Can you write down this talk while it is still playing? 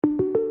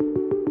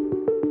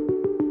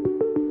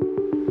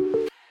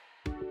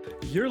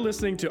You're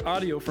listening to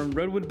audio from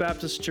Redwood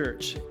Baptist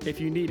Church. If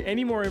you need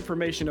any more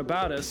information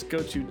about us,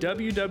 go to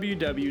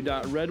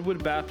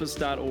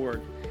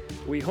www.redwoodbaptist.org.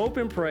 We hope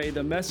and pray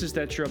the message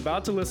that you're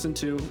about to listen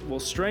to will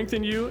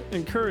strengthen you,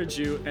 encourage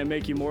you, and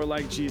make you more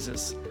like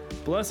Jesus.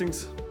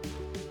 Blessings.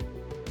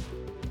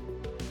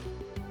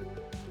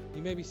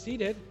 You may be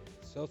seated.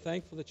 So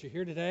thankful that you're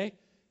here today.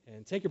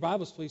 And take your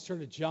Bibles, please. Turn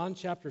to John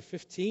chapter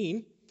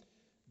 15.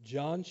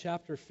 John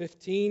chapter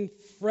 15,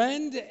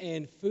 Friend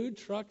and Food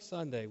Truck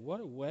Sunday. What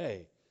a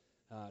way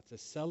to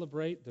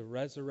celebrate the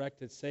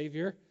resurrected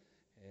Savior.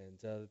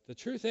 And the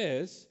truth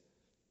is,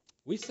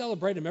 we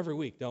celebrate Him every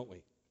week, don't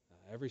we?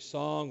 Every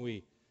song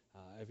we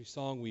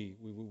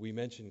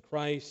mention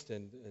Christ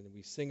and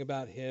we sing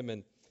about Him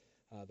and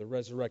the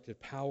resurrected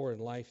power and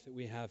life that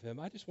we have Him.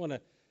 I just want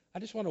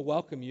to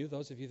welcome you,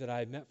 those of you that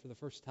I've met for the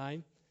first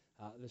time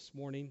this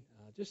morning.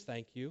 Just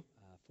thank you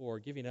for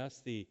giving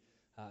us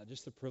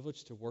just the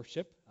privilege to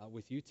worship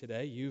with you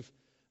today. You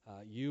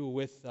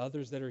with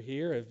others that are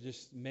here have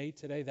just made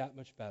today that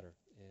much better.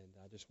 And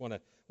I just want to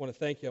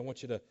thank you. I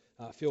want you to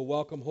feel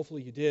welcome.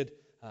 Hopefully you did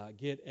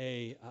get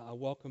a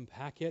welcome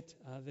packet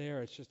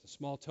there. It's just a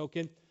small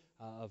token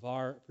of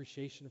our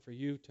appreciation for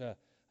you to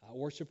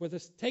worship with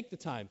us. Take the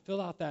time. Fill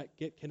out that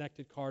Get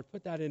Connected card.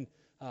 Put that in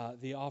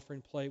the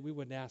offering plate. We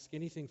wouldn't ask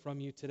anything from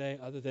you today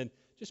other than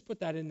just put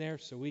that in there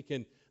so we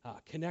can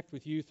connect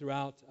with you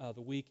throughout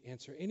the week,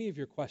 answer any of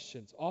your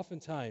questions.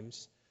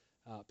 Oftentimes,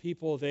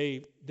 people,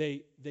 they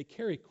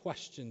carry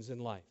questions in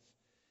life.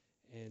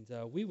 And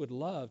we would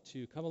love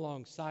to come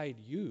alongside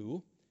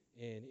you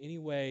in any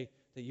way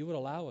that you would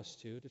allow us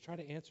to try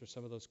to answer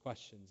some of those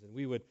questions. And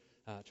we would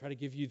try to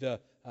give you the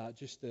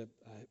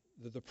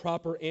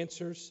proper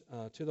answers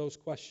to those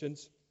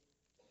questions.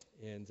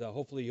 And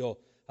hopefully you'll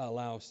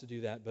allow us to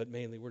do that. But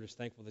mainly, we're just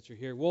thankful that you're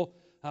here. We'll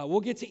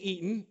get to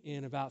eating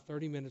in about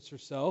 30 minutes or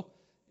so.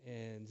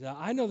 And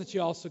I know that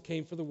you also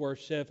came for the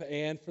worship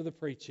and for the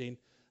preaching,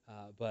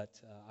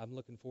 but I'm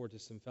looking forward to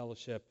some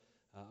fellowship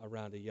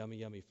around a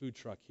yummy food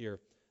truck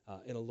here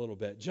in a little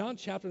bit. John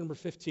chapter number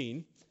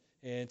 15,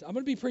 and I'm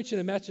going to be preaching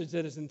a message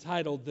that is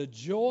entitled, The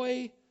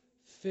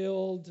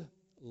Joy-Filled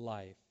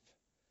Life.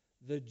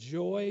 The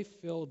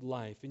Joy-Filled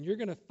Life. And you're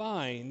going to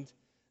find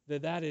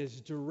that is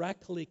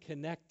directly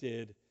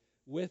connected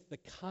with the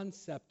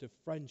concept of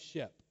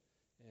friendship.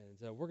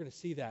 And we're going to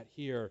see that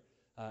here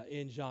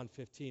in John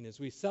 15. As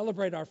we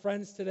celebrate our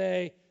friends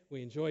today,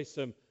 we enjoy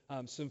some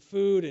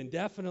food, and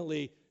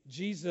definitely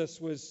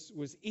Jesus was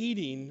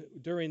eating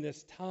during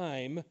this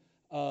time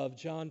of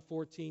John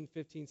 14,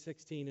 15,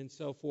 16, and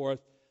so forth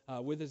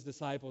with His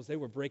disciples. They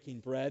were breaking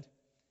bread,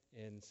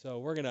 and so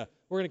we're gonna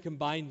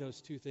combine those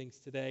two things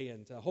today,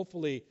 and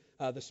hopefully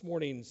this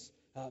morning's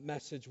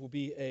message will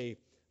be a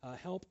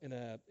help and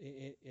an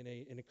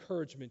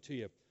encouragement to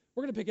you.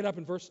 We're going to pick it up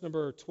in verse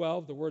number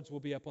 12. The words will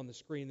be up on the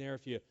screen there.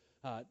 If you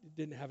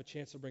didn't have a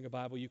chance to bring a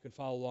Bible, you can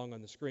follow along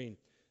on the screen.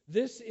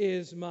 This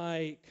is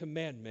my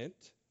commandment,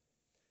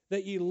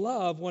 that ye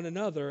love one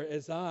another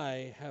as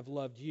I have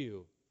loved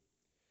you.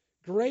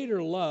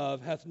 Greater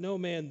love hath no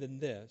man than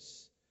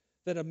this,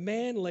 that a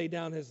man lay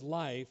down his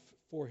life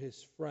for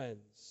his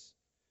friends.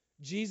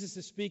 Jesus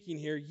is speaking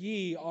here,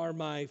 ye are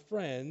my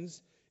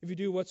friends, if you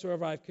do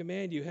whatsoever I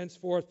command you.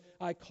 Henceforth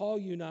I call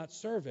you not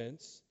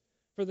servants,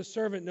 for the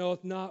servant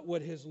knoweth not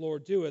what his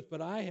Lord doeth,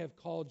 but I have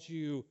called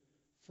you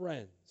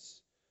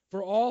friends.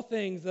 For all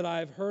things that I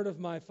have heard of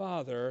my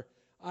Father,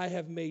 I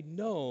have made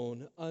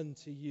known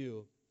unto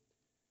you.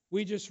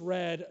 We just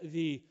read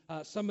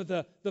some of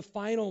the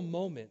final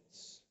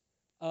moments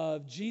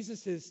of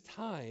Jesus'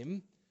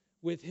 time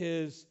with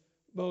His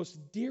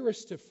most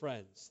dearest of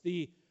friends,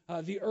 the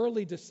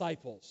early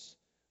disciples,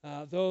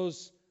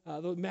 those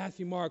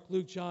Matthew, Mark,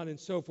 Luke, John, and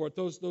so forth,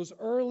 those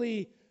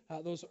early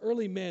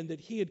men that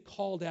He had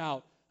called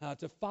out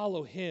to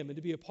follow Him and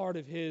to be a part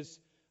of His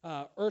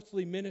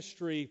earthly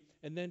ministry,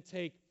 and then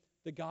take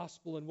the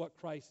gospel and what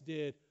Christ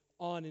did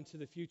on into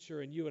the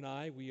future. And you and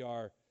I, we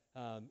are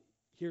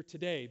here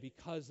today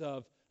because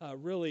of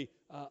really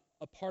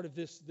a part of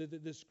this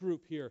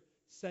group here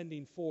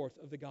sending forth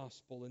of the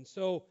gospel. And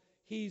so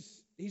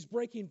he's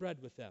breaking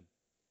bread with them.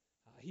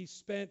 He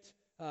spent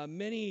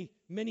many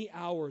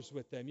hours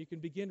with them. You can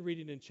begin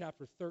reading in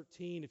chapter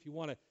 13 if you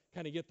want to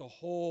kind of get the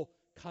whole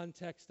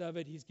context of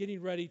it. He's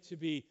getting ready to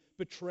be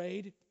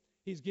betrayed.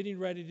 He's getting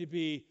ready to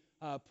be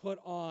put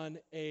on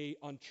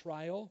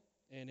trial,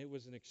 and it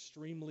was an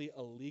extremely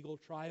illegal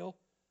trial.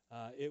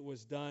 It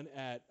was done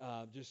at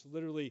just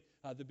literally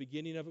the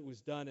beginning of it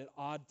was done at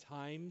odd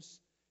times,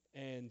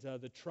 and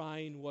the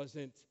trying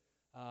wasn't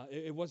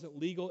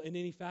legal in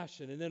any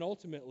fashion. And then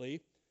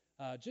ultimately,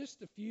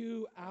 just a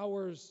few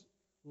hours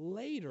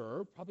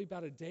later, probably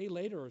about a day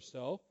later or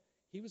so,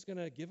 he was going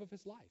to give up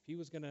his life. He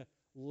was going to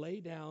lay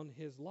down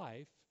his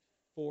life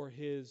for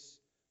his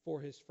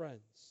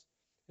friends.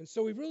 And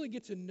so we really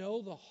get to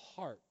know the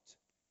heart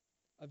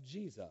of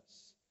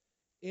Jesus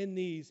in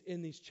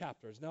these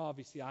chapters. Now,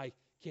 obviously, I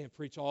can't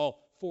preach all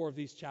 4 of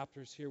these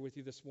chapters here with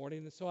you this morning,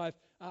 and so I've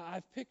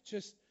picked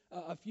just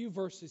a few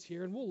verses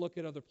here, and we'll look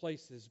at other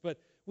places, but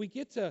we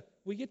get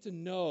to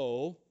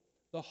know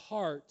the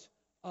heart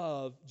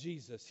of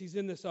Jesus. He's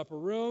in this upper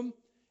room,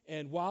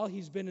 and while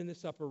he's been in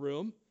this upper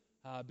room,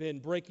 been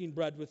breaking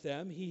bread with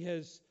them, he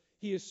has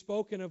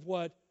spoken of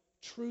what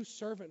true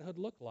servanthood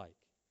looked like.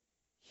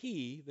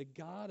 He, the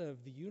God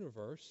of the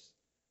universe,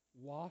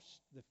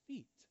 washed the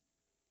feet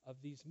of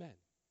these men.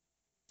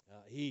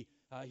 He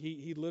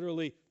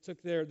literally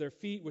took their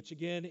feet, which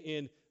again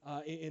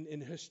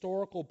in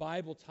historical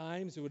Bible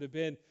times they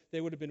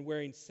would have been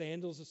wearing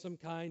sandals of some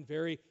kind,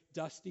 very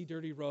dusty,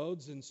 dirty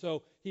roads, and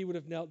so he would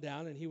have knelt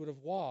down and he would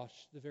have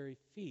washed the very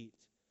feet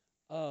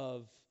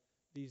of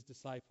these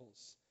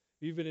disciples.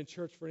 If you've been in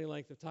church for any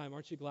length of time,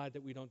 aren't you glad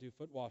that we don't do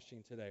foot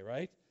washing today,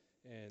 right?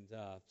 And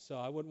so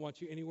I wouldn't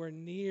want you anywhere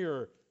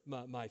near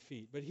my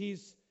feet. But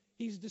he's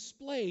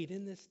displayed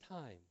in this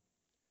time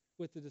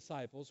with the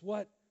disciples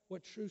what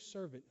true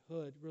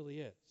servanthood really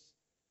is.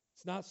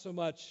 It's not so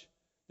much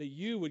that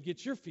you would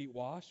get your feet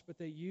washed, but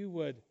that you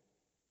would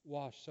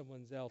wash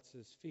someone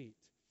else's feet.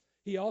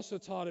 He also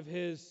taught of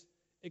his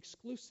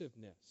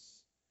exclusiveness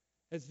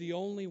as the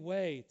only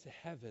way to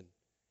heaven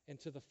and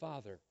to the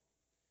Father.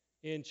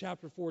 In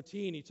chapter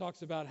 14, he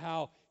talks about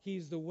how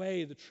he's the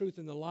way, the truth,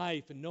 and the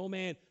life, and no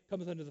man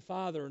cometh unto the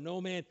Father, or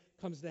no man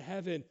comes to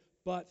heaven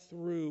but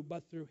through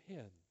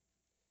him.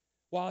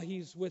 While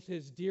he's with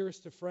his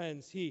dearest of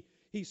friends, he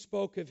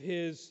spoke of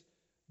his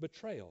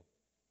betrayal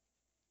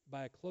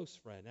by a close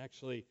friend,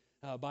 actually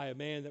by a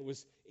man that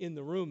was in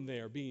the room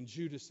there, being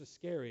Judas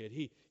Iscariot.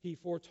 He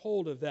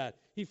foretold of that.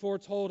 He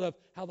foretold of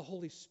how the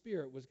Holy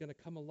Spirit was going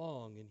to come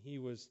along, and he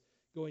was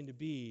going to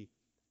be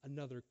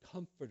another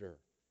comforter,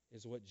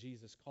 is what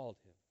Jesus called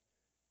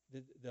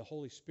him. The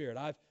Holy Spirit.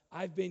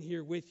 I've been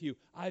here with you.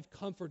 I've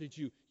comforted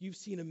you. You've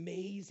seen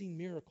amazing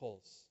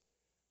miracles.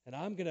 And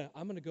I'm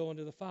gonna go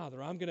unto the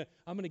Father. I'm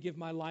gonna give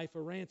my life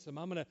a ransom.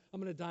 I'm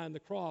gonna die on the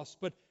cross.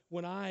 But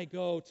when I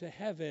go to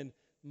heaven,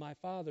 my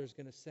Father's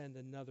gonna send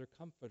another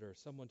comforter,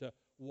 someone to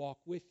walk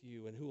with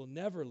you and who will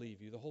never leave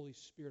you, the Holy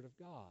Spirit of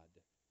God.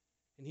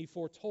 And he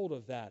foretold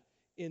of that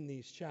in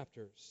these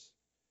chapters.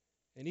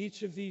 And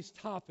each of these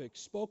topics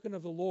spoken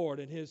of the Lord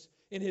in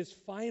his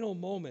final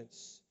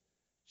moments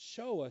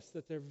show us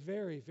that they're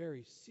very,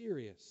 very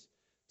serious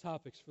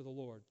topics for the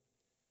Lord.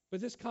 But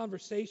this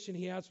conversation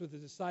he has with the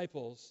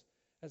disciples,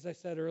 as I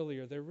said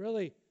earlier, they're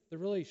really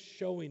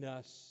showing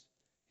us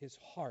his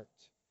heart.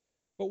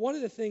 But one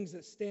of the things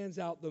that stands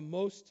out the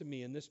most to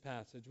me in this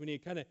passage, when you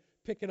kind of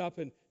pick it up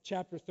in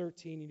chapter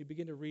 13 and you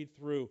begin to read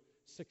through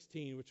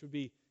 16, which would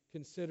be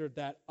considered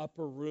that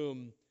upper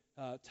room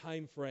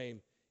time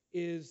frame,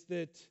 is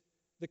that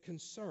the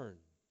concern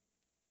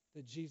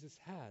that Jesus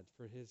had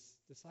for his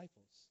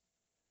disciples,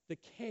 the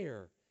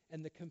care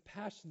and the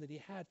compassion that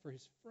he had for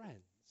his friends.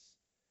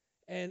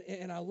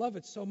 And I love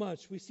it so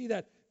much. We see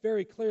that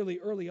very clearly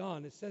early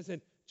on. It says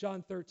in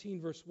John 13,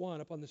 verse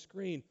 1, up on the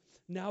screen,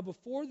 "Now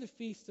before the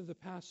feast of the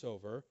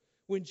Passover,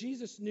 when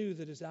Jesus knew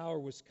that his hour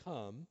was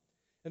come,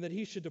 and that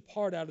he should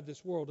depart out of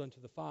this world unto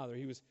the Father,"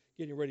 he was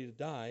getting ready to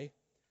die,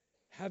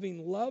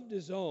 "having loved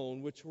his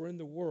own which were in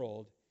the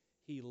world,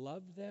 he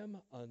loved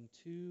them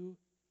unto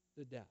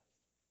the death."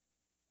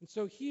 And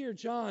so here,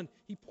 John,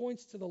 he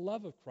points to the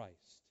love of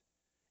Christ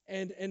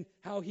and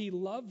how he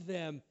loved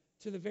them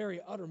to the very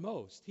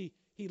uttermost.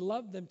 He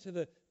loved them to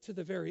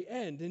the very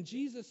end. And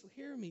Jesus,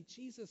 hear me,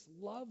 Jesus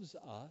loves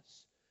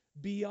us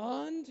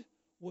beyond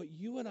what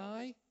you and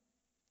I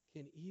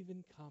can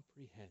even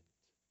comprehend.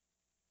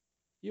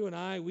 You and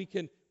I, we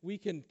can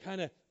try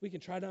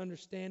to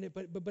understand it,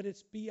 but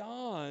it's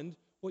beyond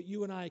what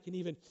you and I can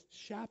even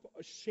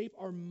shape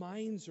our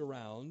minds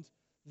around,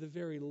 the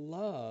very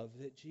love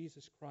that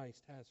Jesus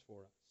Christ has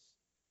for us.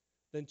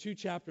 Then 2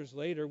 chapters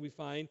later, we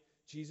find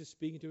Jesus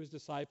speaking to his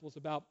disciples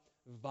about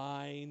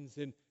vines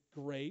and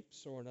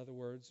grapes, or in other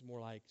words, more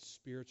like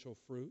spiritual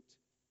fruit.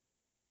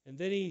 And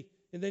then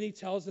he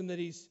tells them that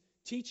he's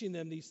teaching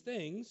them these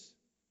things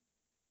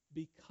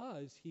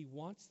because he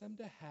wants them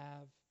to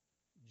have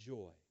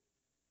joy.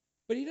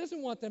 But he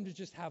doesn't want them to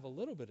just have a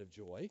little bit of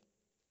joy.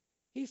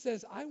 He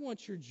says, I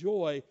want your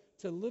joy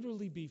to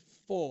literally be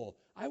full.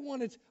 I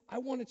want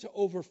it to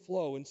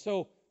overflow. And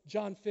so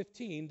John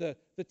 15,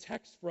 the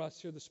text for us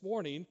here this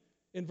morning,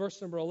 in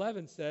verse number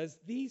 11 says,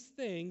 "These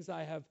things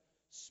I have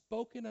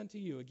spoken unto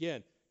you."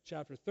 Again,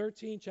 chapter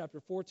 13,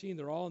 chapter 14,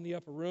 they're all in the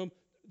upper room.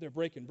 They're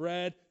breaking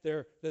bread.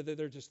 They're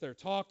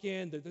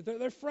talking.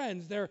 They're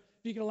friends. If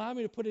you can allow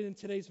me to put it in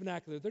today's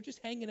vernacular, they're just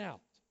hanging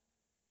out.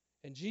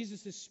 And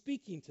Jesus is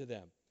speaking to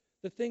them,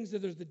 the things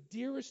that are the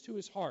dearest to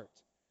his heart.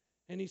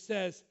 And he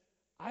says,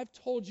 I've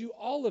told you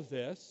all of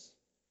this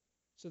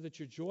so that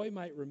your joy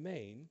might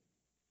remain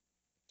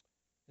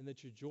and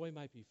that your joy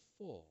might be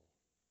full.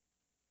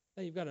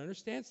 Now you've got to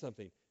understand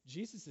something.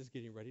 Jesus is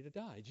getting ready to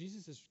die.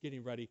 Jesus is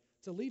getting ready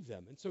to leave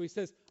them. And so he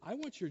says, I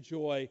want your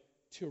joy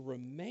to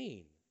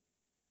remain.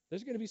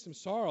 There's going to be some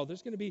sorrow.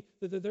 There's going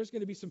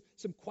to be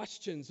some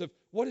questions of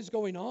what is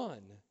going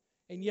on.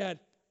 And yet,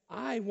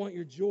 I want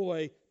your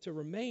joy to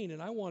remain,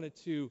 and I want it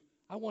to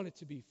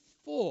be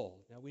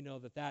full. Now we know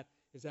that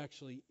is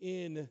actually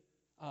in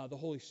the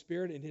Holy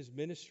Spirit in his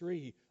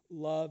ministry.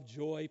 Love,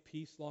 joy,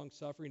 peace,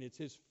 long-suffering. It's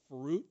his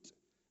fruit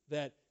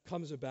that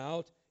comes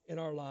about in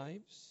our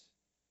lives.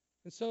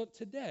 And so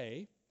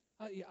today,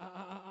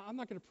 I'm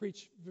not going to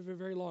preach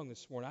very long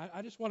this morning.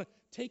 I just want to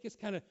take us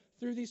kind of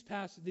through these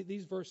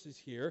verses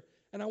here,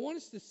 and I want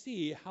us to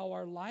see how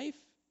our life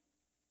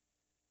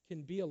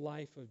can be a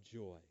life of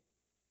joy.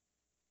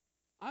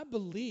 I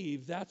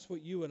believe that's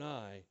what you and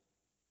I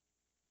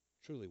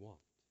truly want.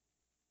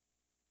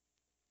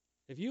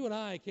 If you and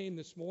I came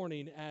this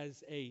morning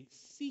as a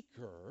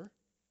seeker,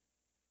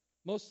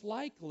 most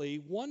likely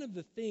one of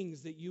the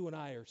things that you and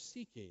I are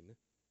seeking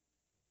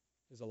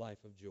is a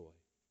life of joy,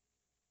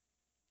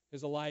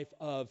 is a life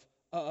of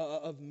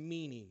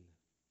meaning,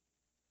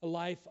 a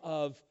life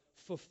of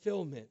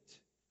fulfillment.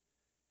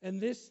 And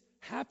this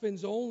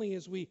happens only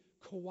as we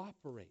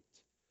cooperate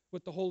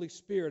with the Holy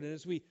Spirit and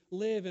as we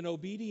live in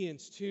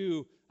obedience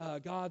to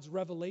God's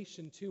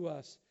revelation to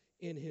us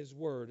in his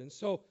word. And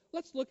so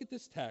let's look at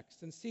this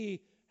text and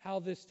see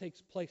how this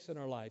takes place in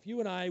our life. You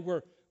and I,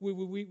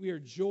 we are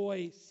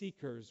joy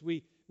seekers.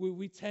 We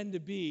tend to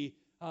be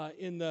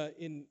in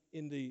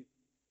the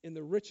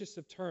richest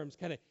of terms,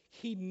 kind of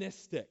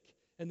hedonistic,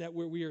 and that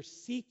we are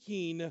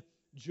seeking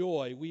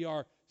joy. We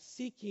are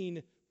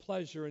seeking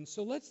pleasure. And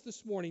so let's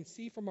this morning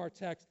see from our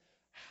text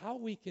how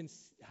we can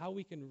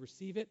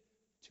receive it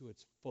to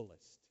its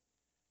fullest,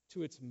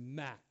 to its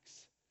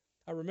max.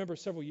 I remember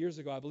several years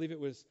ago, I believe it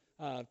was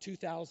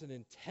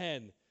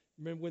 2010,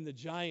 remember when the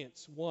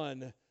Giants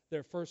won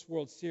their first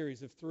World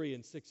Series of 3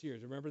 in 6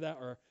 years. Remember that?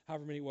 Or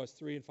however many it was,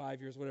 3 and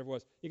 5 years, whatever it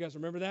was. You guys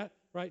remember that,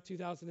 right?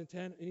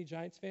 2010? Any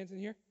Giants fans in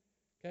here?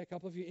 Okay, a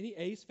couple of you. Any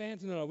A's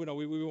fans? No,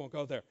 we won't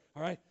go there,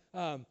 all right?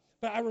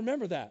 But I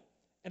remember that.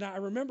 And I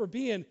remember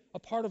being a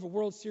part of a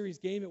World Series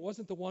game. It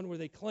wasn't the one where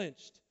they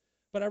clinched.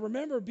 But I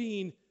remember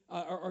being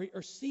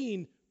or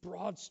seeing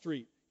Broad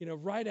Street,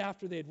 right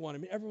after they had won. I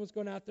mean, everyone's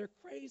going out there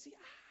crazy.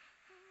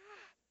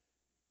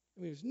 I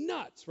mean, it was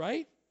nuts,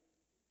 right?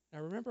 And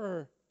I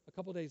remember a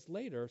couple days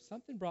later,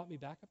 something brought me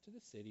back up to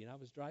the city, and I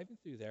was driving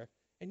through there.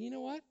 And you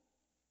know what?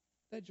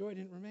 That joy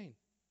didn't remain.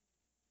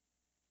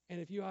 And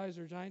if you guys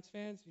are Giants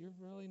fans, you're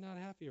really not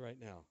happy right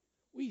now.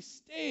 We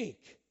stink.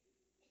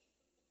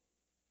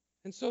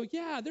 And so,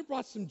 yeah, they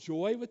brought some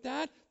joy with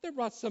that. They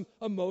brought some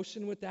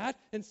emotion with that.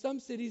 In some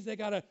cities, they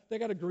gotta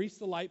grease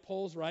the light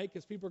poles, right?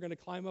 Because people are going to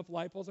climb up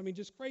light poles. I mean,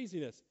 just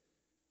craziness.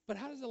 But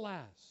how does it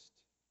last?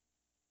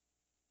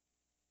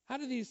 How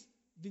do these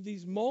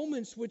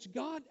moments, which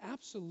God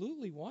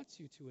absolutely wants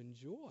you to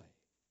enjoy?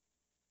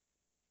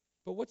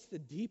 But what's the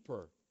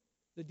deeper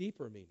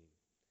meaning?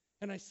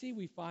 And I think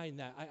we find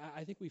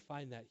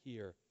that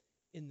here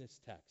in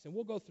this text. And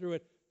we'll go through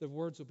it. The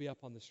words will be up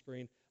on the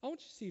screen. I want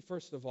you to see,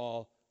 first of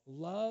all,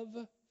 love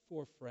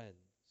for friends.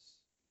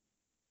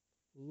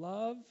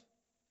 Love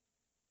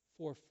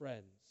for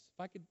friends. If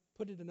I could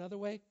put it another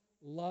way,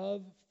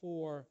 love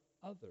for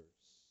others.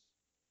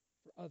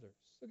 For others.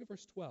 Look at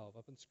verse 12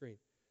 up on the screen.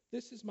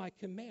 This is my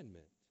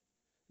commandment,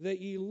 that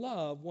ye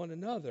love one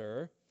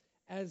another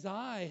as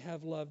I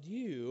have loved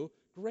you.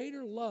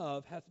 Greater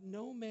love hath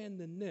no man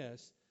than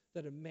this,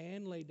 that a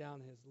man lay down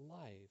his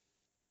life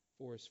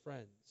for his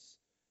friends.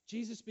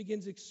 Jesus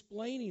begins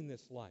explaining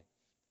this life.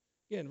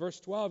 Again, verse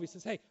 12, he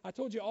says, hey, I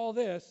told you all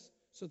this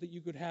so that you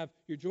could have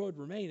your joy would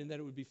remain and that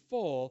it would be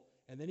full.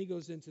 And then he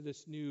goes into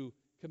this new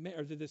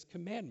this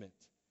commandment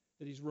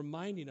that he's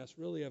reminding us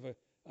really of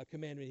a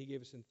commandment he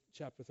gave us in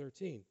chapter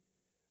 13.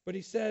 But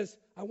he says,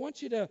 I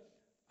want you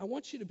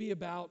to be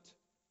about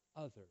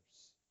others.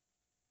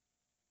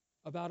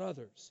 About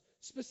others.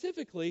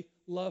 Specifically,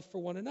 love for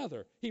one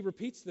another. He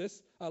repeats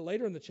this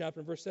later in the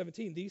chapter in verse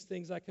 17. These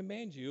things I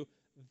command you,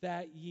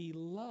 that ye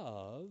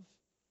love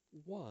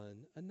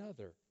one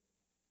another.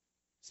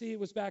 See, it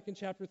was back in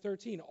chapter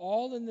 13,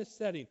 all in this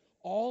setting,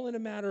 all in a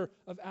matter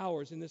of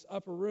hours in this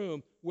upper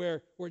room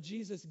where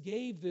Jesus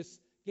gave this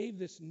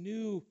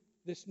new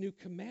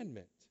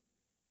commandment.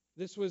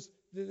 This was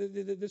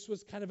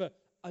kind of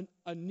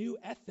a new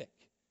ethic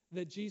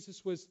that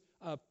Jesus was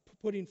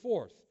putting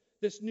forth.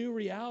 This new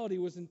reality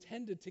was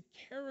intended to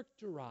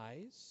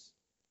characterize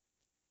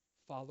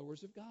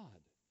followers of God.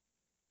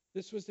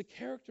 This was to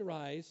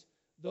characterize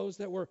those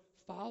that were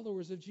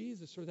followers of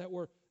Jesus or that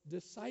were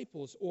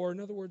disciples, or in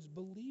other words,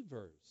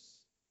 believers.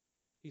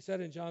 He said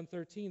in John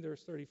 13,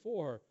 verse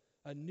 34,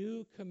 a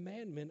new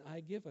commandment I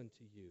give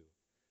unto you,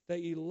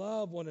 that ye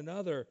love one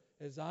another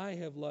as I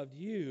have loved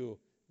you,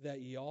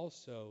 that ye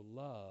also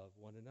love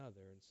one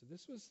another. And so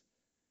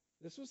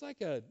this was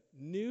like a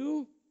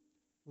new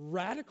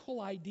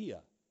radical idea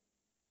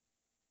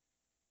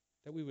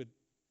that we would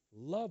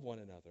love one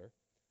another.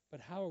 But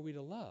how are we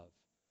to love?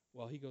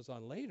 Well, he goes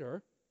on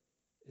later,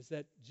 is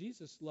that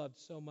Jesus loved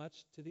so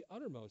much to the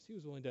uttermost. He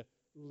was willing to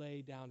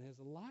lay down his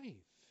life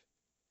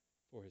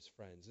for his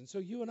friends. And so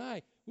you and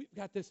I, we've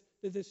got this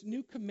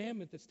new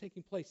commandment that's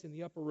taking place in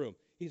the upper room.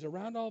 He's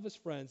around all of his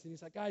friends, and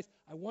he's like, guys,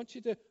 I want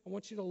you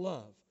to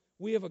love.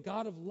 We have a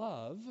God of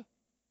love.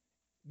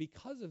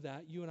 Because of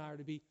that, you and I are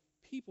to be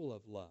people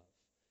of love.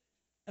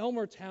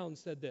 Elmer Towns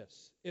said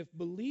this: if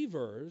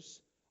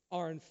believers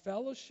are in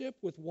fellowship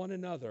with one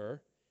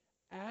another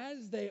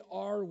as they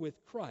are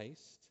with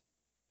Christ,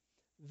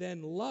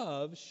 then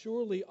love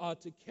surely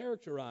ought to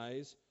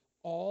characterize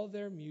all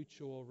their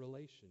mutual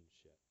relationships.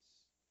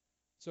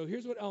 So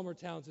here's what Elmer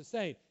Towns is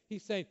saying.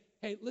 He's saying,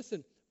 hey,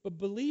 listen, but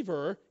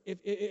believer,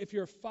 if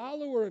you're a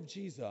follower of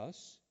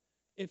Jesus,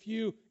 if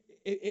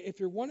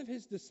you're one of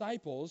his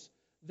disciples,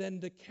 then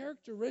the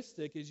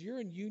characteristic is you're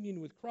in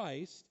union with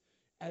Christ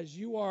as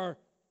you are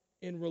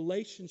in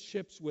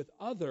relationships with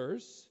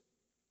others.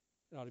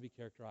 It ought to be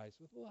characterized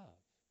with love,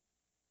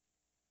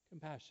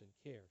 compassion,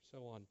 care,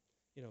 so on,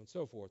 and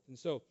so forth. And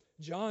so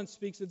John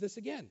speaks of this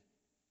again.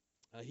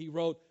 He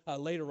wrote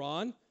later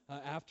on,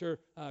 after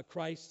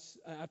Christ's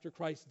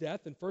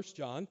death in 1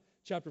 John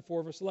chapter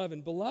 4, verse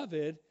 11,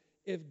 "Beloved,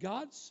 if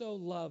God so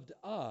loved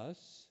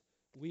us,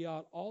 we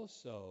ought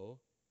also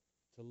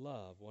to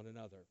love one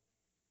another."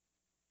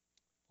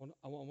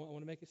 I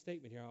want to make a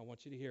statement here. I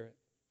want you to hear it.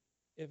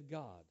 If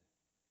God,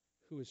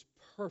 who is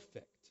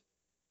perfect,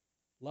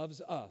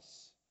 loves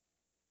us,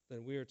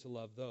 then we are to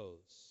love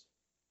those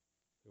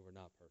who are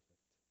not perfect.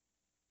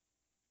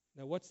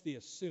 Now, what's the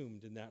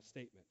assumed in that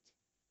statement?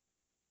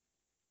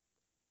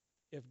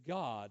 If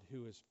God,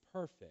 who is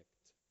perfect,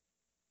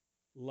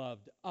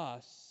 loved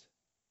us,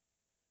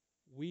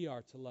 we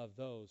are to love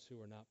those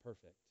who are not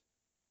perfect.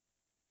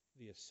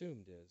 The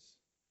assumed is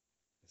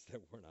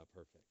that we're not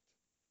perfect.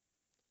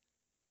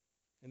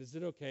 And is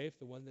it okay if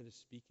the one that is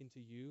speaking to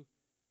you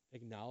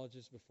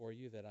acknowledges before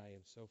you that I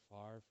am so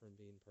far from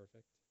being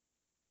perfect?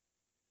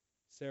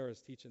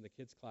 Sarah's teaching the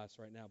kids class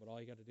right now, but all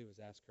you got to do is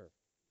ask her.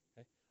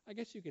 Okay? I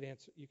guess you could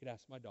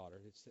ask my daughter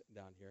who's sitting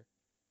down here.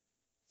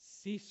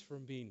 Cease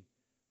from being,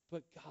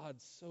 but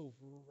God so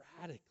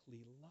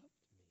radically loved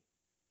me.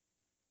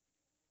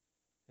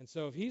 And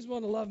so if he's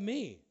going to love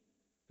me,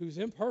 who's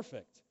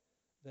imperfect,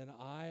 then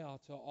I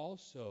ought to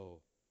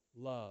also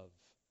love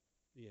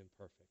the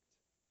imperfect,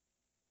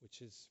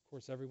 which is, of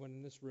course, everyone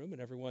in this room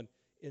and everyone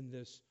in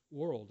this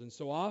world. And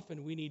so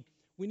often we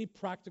need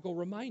practical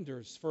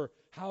reminders for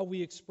how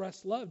we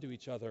express love to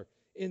each other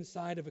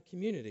inside of a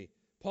community.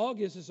 Paul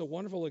gives us a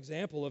wonderful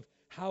example of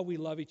how we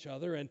love each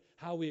other and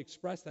how we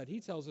express that.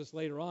 He tells us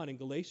later on in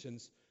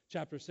Galatians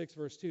chapter 6,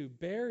 verse 2,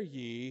 "Bear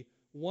ye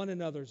one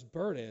another's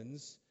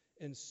burdens,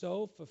 and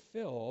so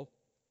fulfill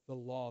the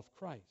law of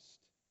Christ."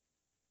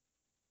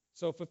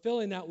 So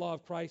fulfilling that law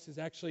of Christ is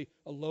actually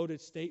a loaded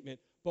statement.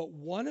 But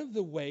one of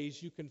the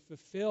ways you can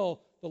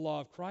fulfill the law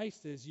of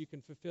Christ is you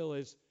can fulfill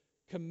his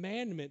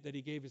commandment that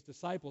he gave his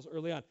disciples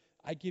early on.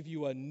 I give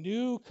you a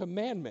new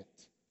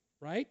commandment,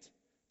 right?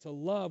 To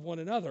love one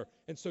another.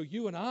 And so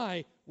you and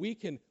I, we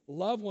can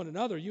love one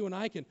another. You and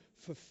I can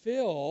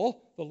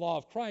fulfill the law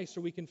of Christ,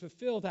 or we can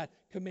fulfill that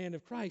command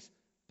of Christ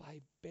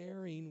by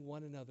bearing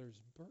one another's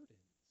burdens.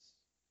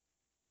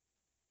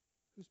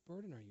 Whose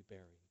burden are you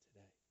bearing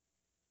today?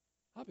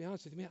 I'll be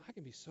honest with you, man, I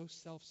can be so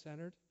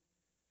self-centered.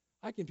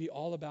 I can be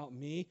all about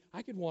me.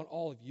 I could want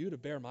all of you to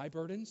bear my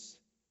burdens.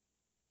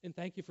 And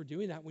thank you for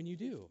doing that when you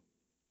do.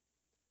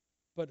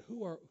 But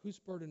whose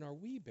burden are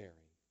we bearing?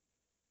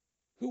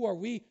 Who are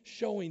we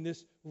showing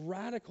this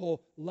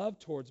radical love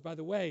towards? By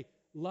the way,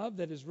 love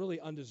that is really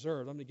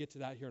undeserved. I'm going to get to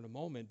that here in a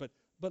moment.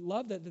 But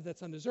love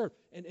that's undeserved.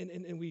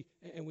 And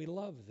we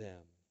love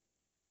them.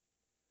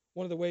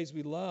 One of the ways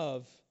we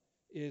love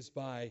is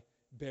by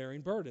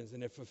bearing burdens,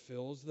 and it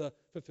fulfills the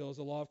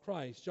law of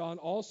Christ. John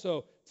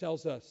also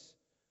tells us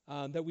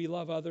that we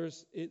love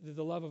others.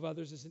 The love of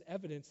others is an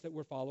evidence that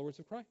we're followers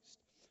of Christ.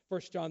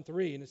 1 John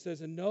 3, and it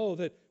says, "And know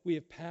that we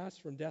have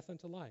passed from death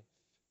unto life,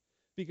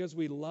 because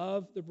we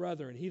love the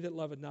brother. And he that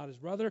loveth not his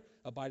brother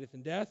abideth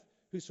in death.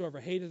 Whosoever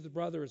hateth his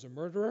brother is a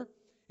murderer.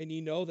 And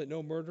ye know that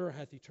no murderer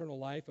hath eternal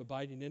life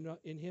abiding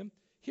in him.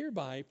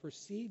 Hereby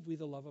perceive we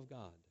the love of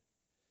God,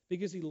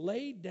 because he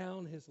laid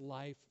down his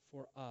life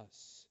for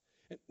us.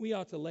 And we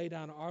ought to lay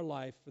down our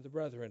life for the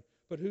brethren.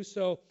 But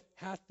whoso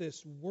hath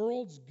this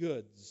world's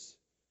goods,"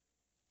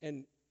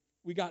 and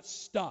we got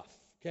stuff,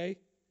 okay,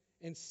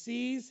 "and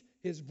sees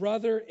his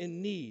brother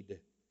in need,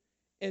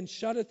 and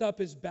shutteth up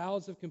his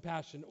bowels of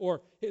compassion,"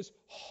 or his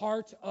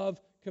heart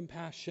of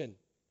compassion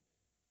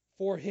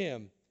for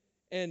him,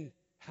 "and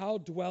how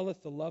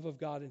dwelleth the love of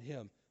God in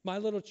him? My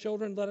little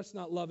children, let us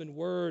not love in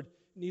word,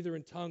 neither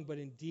in tongue, but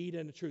in deed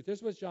and in truth." This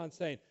is what John's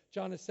saying.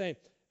 John is saying,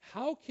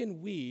 how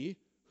can we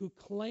who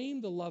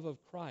claim the love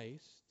of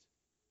Christ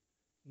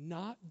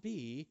not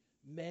be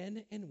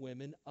men and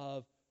women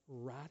of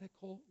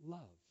radical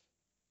love?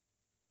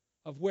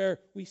 Of where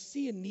we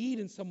see a need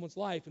in someone's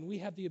life and we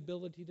have the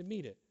ability to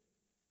meet it.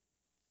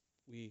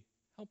 We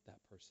help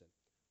that person.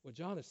 What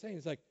John is saying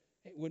is like,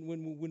 hey,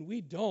 when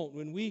we don't,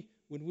 when we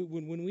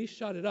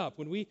shut it up,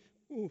 when we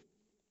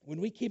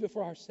keep it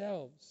for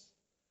ourselves,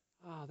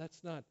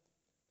 that's not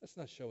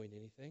showing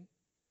anything.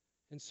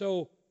 And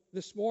so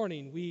this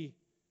morning we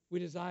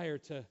desire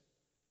to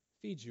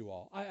feed you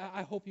all.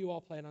 I hope you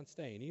all plan on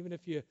staying, even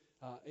if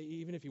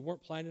you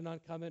weren't planning on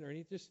coming or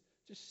anything.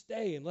 Just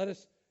stay and let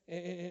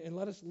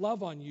us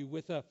love on you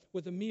with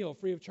a meal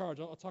free of charge.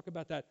 I'll talk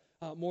about that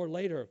more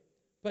later.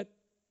 But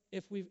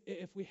if we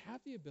have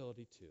the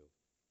ability to,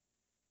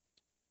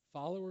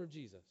 follower of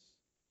Jesus,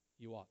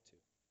 you ought to.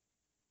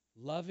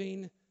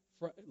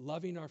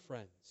 Loving our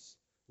friends.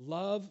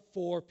 Love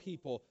for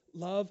people.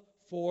 Love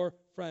for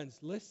friends.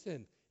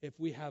 Listen, if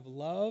we have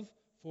love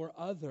for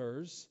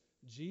others,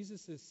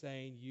 Jesus is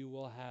saying you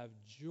will have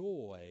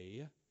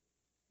joy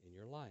in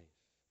your life.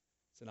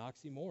 It's an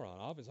oxymoron.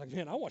 Often it's like,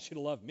 man, I want you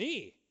to love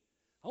me.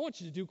 I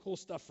want you to do cool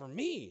stuff for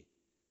me.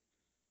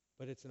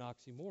 But it's an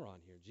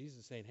oxymoron here. Jesus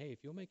is saying, hey,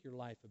 if you'll make your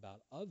life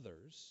about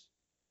others,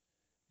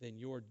 then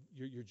your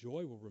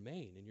joy will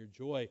remain, and your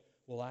joy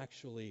will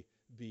actually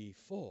be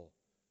full.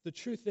 The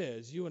truth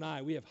is, you and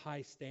I, we have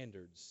high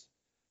standards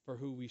for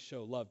who we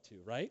show love to,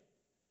 right?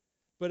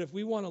 But if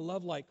we want to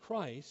love like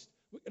Christ,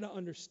 we're going to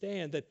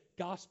understand that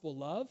gospel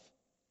love,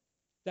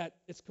 that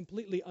it's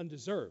completely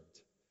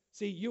undeserved.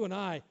 See, you and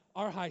I,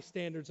 our high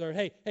standards are,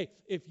 hey,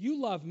 if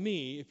you love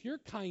me, if you're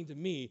kind to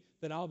me,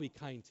 then I'll be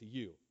kind to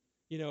you.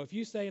 You know, if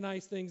you say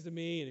nice things to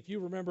me, and if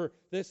you remember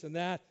this and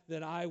that,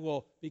 then I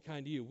will be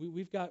kind to you.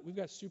 We've got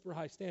super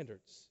high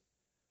standards.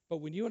 But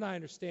when you and I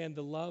understand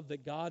the love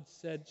that God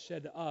shed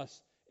to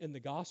us in the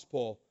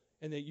gospel,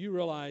 and that you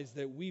realize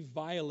that we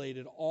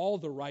violated all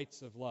the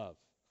rights of love,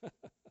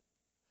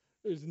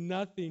 there's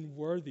nothing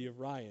worthy of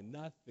Ryan,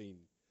 nothing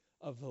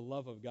of the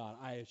love of God.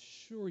 I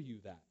assure you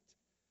that.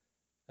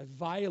 I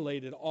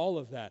violated all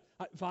of that.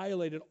 I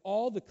violated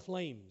all the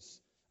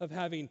claims of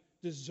having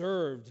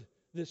deserved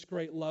this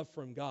great love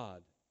from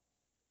God.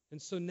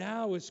 And so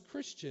now as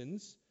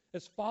Christians,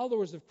 as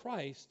followers of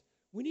Christ,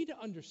 we need to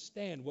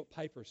understand what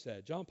Piper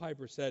said. John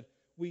Piper said,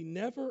 we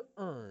never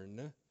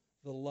earn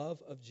the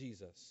love of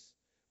Jesus.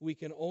 We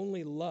can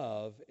only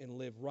love and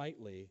live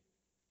rightly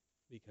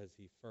because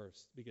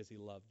he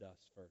loved us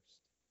first.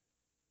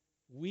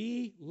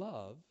 We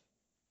love,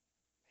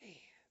 man,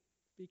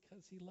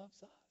 because he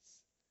loves us.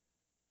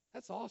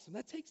 That's awesome.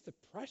 That takes the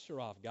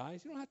pressure off,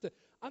 guys. You don't have to,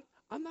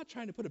 I'm not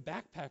trying to put a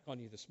backpack on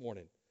you this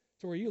morning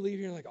to where you leave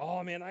here and like,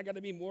 oh man, I got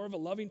to be more of a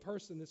loving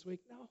person this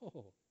week.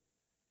 No.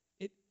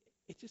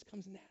 It just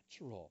comes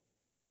natural.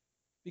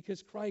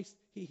 Because Christ,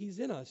 he's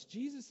in us.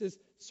 Jesus is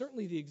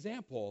certainly the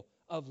example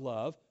of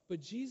love,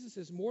 but Jesus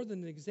is more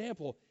than an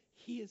example.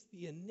 He is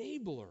the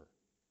enabler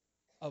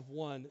of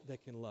one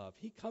that can love.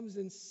 He comes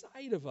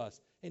inside of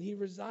us, and he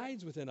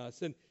resides within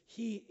us, and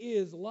he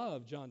is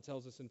love, John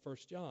tells us in 1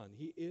 John.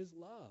 He is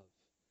love.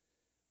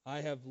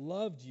 I have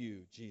loved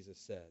you, Jesus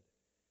said.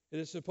 It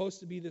is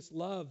supposed to be this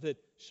love that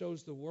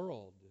shows the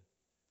world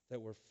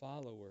that we're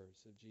followers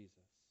of Jesus.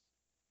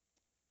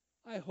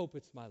 I hope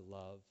it's my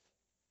love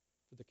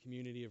for the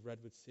community of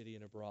Redwood City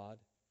and abroad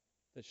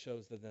that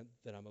shows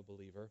that I'm a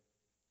believer.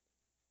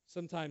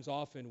 Sometimes,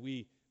 often,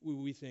 we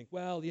think,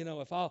 well, you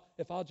know, if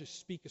I'll just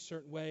speak a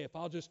certain way, if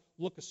I'll just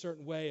look a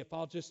certain way, if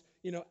I'll just,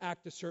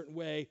 act a certain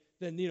way,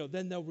 then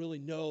they'll really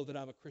know that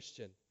I'm a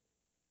Christian.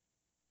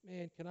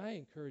 Man, can I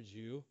encourage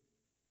you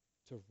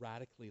to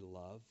radically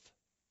love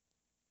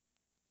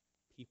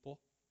people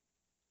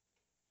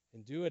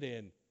and do it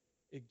in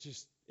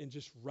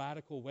just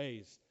radical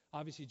ways?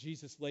 Obviously,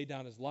 Jesus laid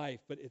down his life,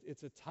 but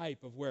it's a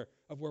type of where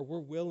we're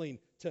willing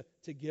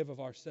to give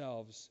of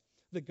ourselves.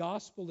 The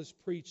gospel is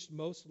preached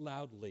most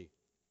loudly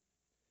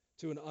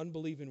to an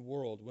unbelieving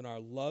world when our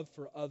love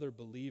for other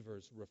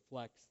believers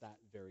reflects that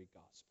very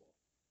gospel.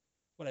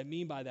 What I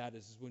mean by that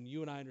is when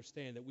you and I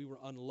understand that we were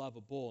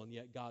unlovable and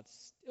yet God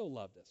still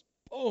loved us.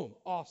 Boom,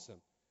 awesome.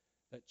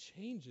 That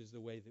changes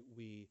the way that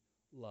we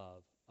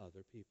love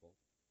other people.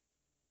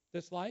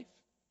 This life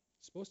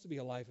is supposed to be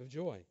a life of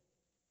joy.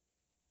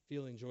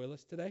 Feeling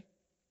joyless today?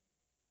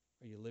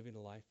 Are you living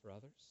a life for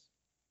others?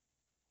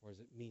 Or is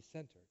it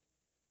me-centered?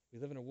 We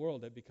live in a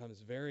world that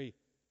becomes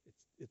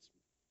it's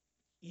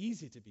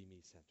easy to be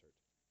me-centered.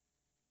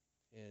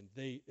 And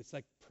it's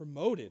like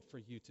promoted for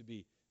you to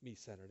be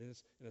me-centered. And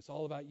it's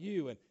all about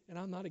you. And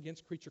I'm not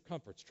against creature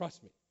comforts,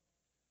 trust me.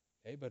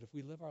 Okay, but if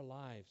we live our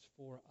lives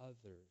for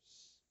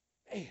others,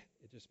 man,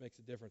 it just makes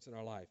a difference in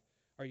our life.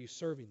 Are you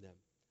serving them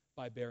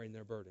by bearing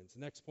their burdens?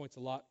 The next point's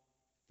a lot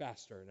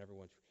faster, and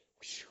everyone's,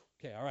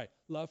 okay, all right.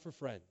 Love for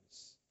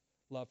friends.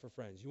 Love for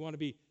friends. You want to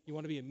be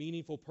a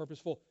meaningful,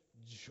 purposeful,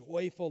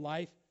 joyful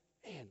life?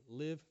 Man,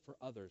 live for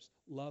others.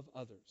 Love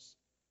others.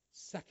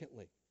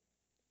 Secondly,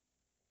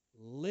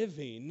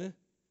 living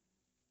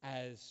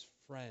as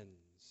friends.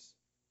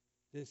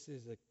 This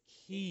is a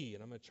key,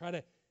 and I'm going to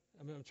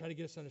try to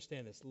get us to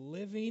understand this.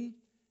 Living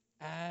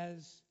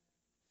as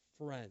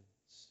friends.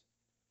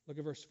 Look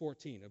at verse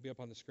 14. It'll be up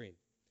on the screen.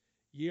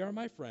 Ye are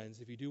my friends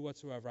if you do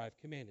whatsoever I have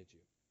commanded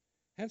you.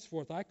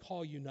 Henceforth I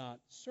call you not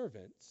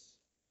servants,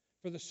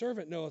 for the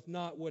servant knoweth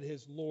not what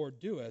his Lord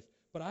doeth,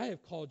 but I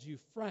have called you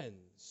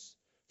friends.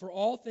 For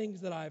all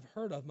things that I have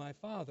heard of my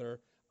Father,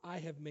 I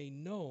have made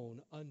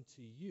known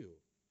unto you.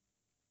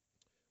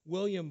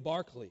 William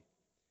Barclay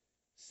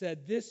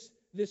said this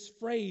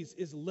phrase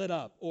is lit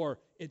up, or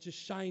it just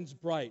shines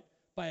bright,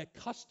 by a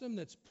custom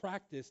that's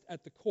practiced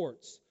at the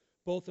courts,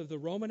 both of the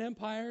Roman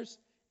empires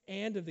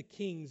and of the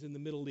kings in the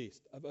Middle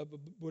East,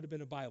 would have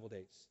been in Bible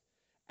days.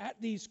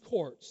 At these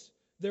courts,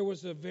 there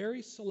was a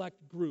very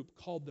select group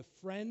called the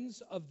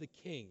Friends of the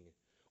King,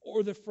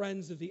 or the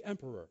Friends of the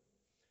Emperor.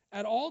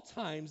 At all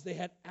times, they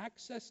had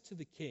access to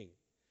the king.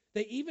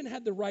 They even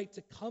had the right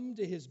to come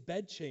to his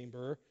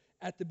bedchamber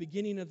at the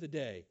beginning of the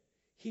day.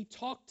 He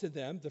talked to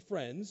them, the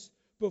friends,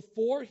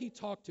 before he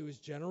talked to his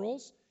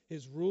generals,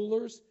 his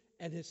rulers,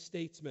 and his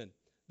statesmen.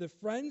 The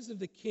friends of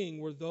the king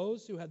were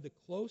those who had the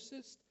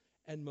closest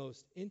and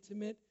most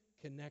intimate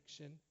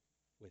connection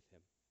with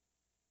him.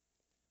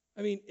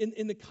 I mean,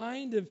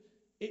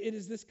 it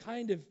is this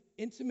kind of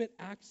intimate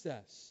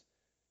access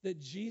that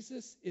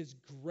Jesus is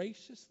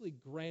graciously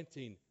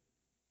granting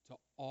to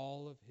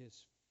all of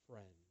his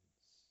friends.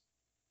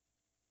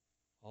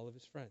 All of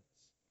his friends.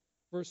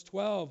 Verse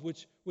 12,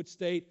 which would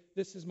state,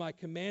 "This is my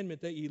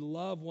commandment, that ye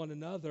love one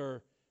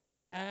another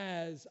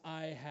as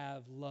I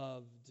have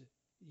loved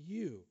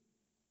you."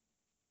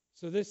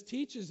 So this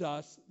teaches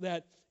us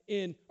that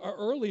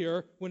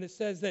earlier, when it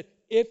says that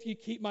if you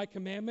keep my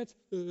commandments,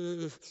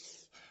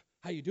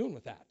 how you doing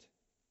with that?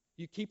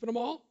 You keeping them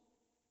all?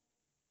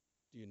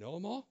 Do you know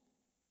them all?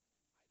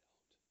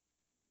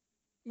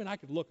 I mean, I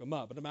could look them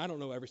up, but I don't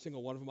know every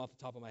single one of them off the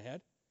top of my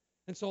head.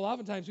 And so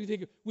oftentimes we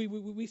think,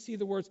 we see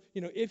the words,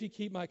 if you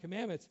keep my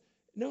commandments.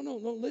 No,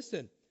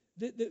 listen.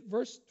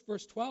 Verse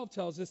 12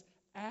 tells us,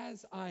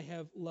 as I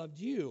have loved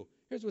you.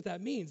 Here's what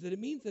that means. That it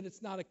means that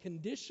it's not a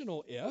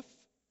conditional if.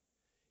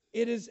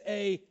 It is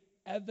a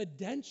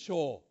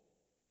evidential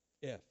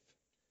if.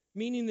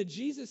 Meaning that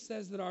Jesus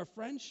says that our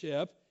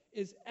friendship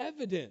is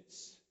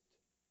evidenced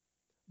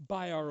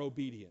by our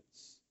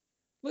obedience.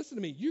 Listen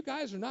to me. You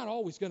guys are not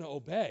always going to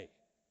obey.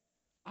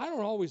 I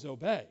don't always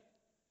obey.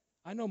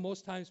 I know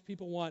most times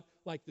people want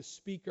like the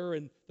speaker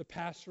and the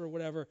pastor or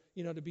whatever,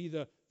 to be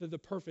the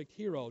perfect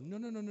hero.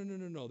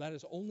 No. That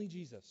is only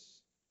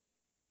Jesus.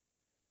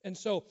 And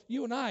so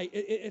you and I,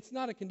 it's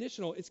not a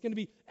conditional. It's going to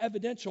be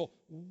evidential.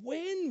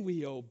 When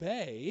we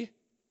obey,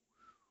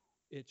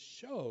 it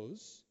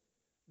shows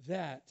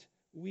that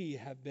we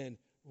have been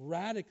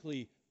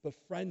radically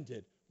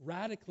befriended,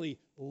 radically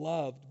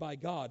loved by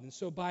God. And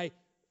so I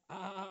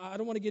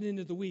don't want to get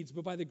into the weeds,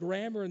 but by the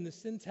grammar and the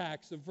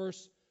syntax of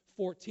verse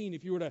 14,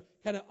 if you were to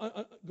kind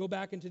of go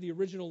back into the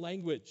original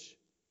language,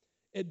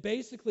 it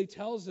basically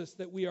tells us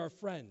that we are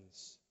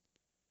friends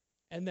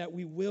and that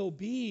we will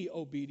be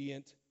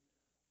obedient,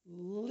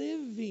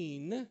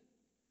 living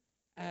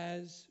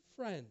as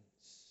friends.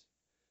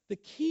 The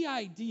key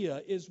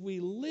idea is we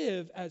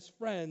live as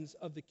friends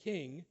of the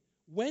King.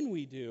 When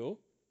we do,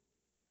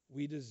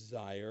 we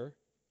desire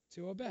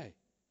to obey.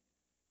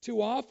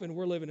 Too often,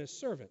 we're living as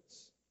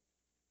servants.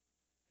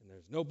 And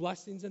there's no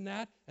blessings in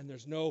that, and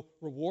there's no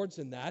rewards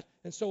in that.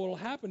 And so what will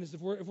happen is if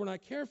we're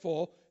not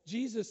careful,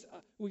 Jesus,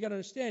 we got to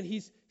understand,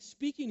 he's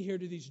speaking here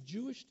to these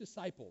Jewish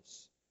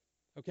disciples,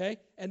 okay?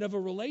 And of a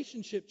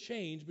relationship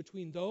change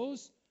between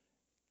those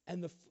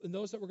and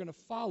those that were going to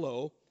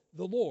follow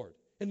the Lord.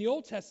 In the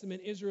Old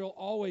Testament, Israel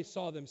always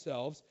saw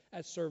themselves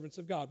as servants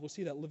of God. We'll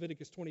see that in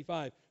Leviticus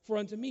 25. For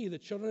unto me, the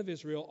children of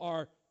Israel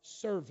are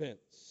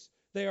servants.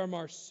 They are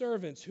my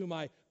servants whom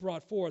I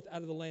brought forth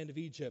out of the land of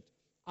Egypt.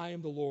 I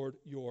am the Lord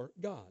your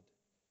God.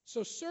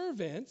 So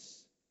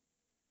servants,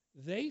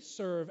 they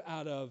serve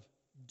out of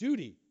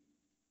duty,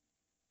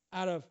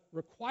 out of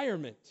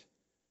requirement,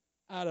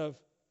 out of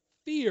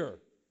fear.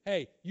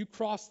 Hey, you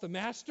cross the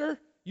master,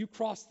 you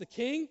cross the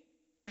king,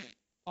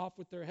 off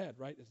with their head,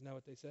 right? Isn't that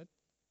what they said?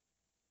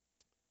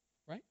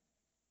 Right?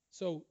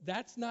 So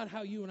that's not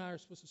how you and I are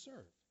supposed to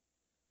serve.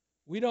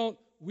 We don't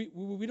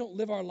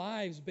live our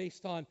lives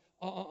based on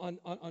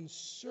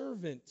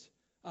servanthood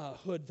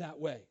that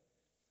way.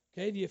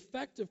 Okay, the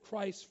effect of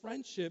Christ's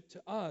friendship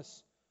to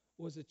us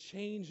was a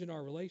change in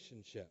our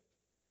relationship,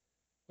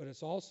 but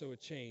it's also a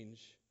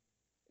change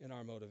in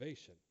our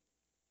motivation.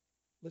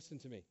 Listen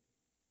to me.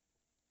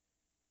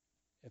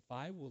 If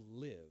I will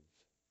live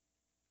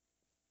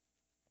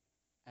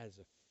as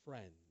a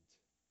friend,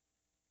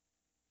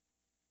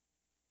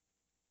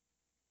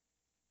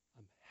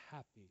 I'm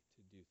happy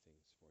to do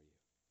things for you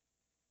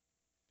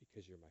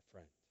because you're my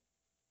friend.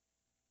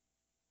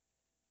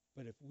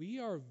 But if we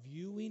are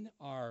viewing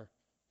our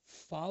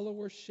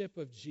followership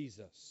of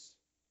Jesus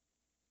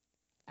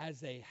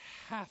as a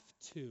have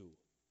to,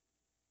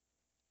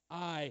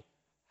 I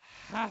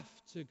have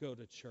to go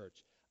to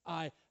church,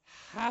 I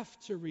have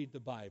to read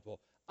the Bible,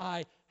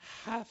 I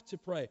have to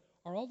pray.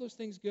 Are all those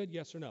things good?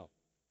 Yes or no?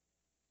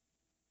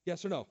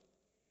 Yes or no?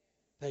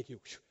 Thank you.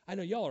 I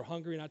know y'all are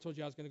hungry, and I told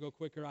you I was going to go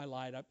quicker. I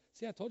lied.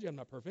 See, I told you I'm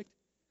not perfect.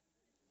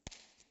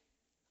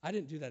 I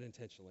didn't do that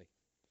intentionally.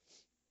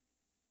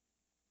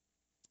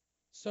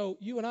 So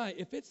you and I,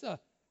 if it's a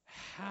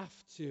have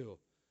to,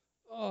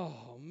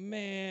 oh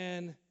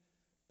man,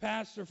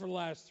 Pastor for the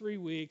last 3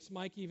 weeks,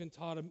 Mike even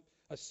taught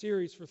a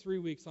series for 3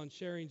 weeks on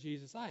sharing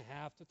Jesus. I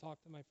have to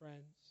talk to my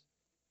friends.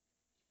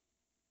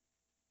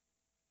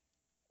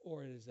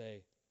 Or it is man,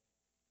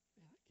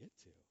 I get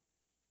to.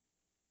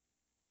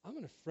 I'm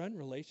in a friend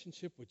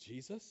relationship with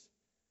Jesus.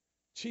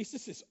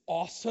 Jesus is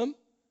awesome.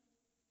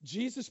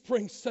 Jesus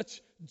brings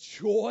such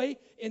joy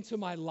into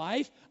my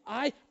life.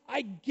 I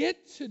get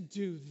to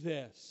do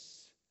this.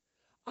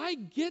 I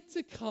get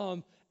to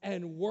come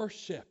and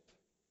worship.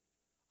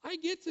 I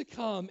get to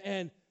come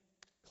and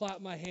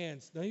clap my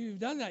hands. None of you have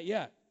done that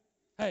yet.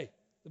 Hey,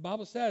 the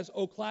Bible says,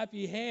 oh, clap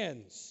ye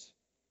hands.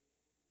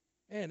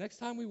 Man, next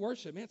time we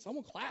worship, man,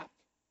 someone clap.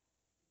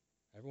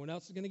 Everyone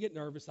else is going to get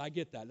nervous. I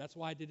get that. That's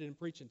why I did it in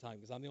preaching time,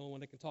 because I'm the only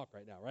one that can talk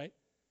right now, right?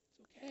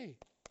 It's okay.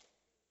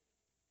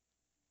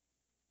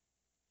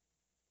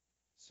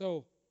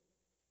 So,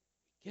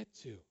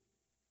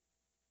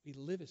 we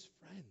live as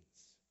friends.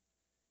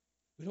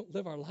 We don't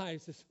live our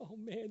lives as, oh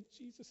man,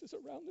 Jesus is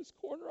around this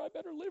corner. I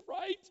better live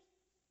right.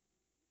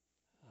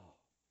 Oh,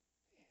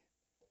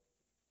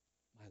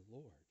 man. My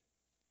Lord,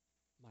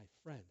 my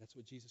friend. That's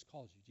what Jesus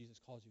calls you.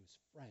 Jesus calls you his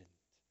friend.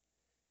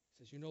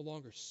 He says, you're no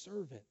longer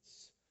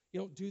servants. You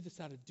don't do this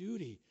out of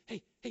duty.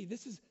 Hey,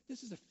 this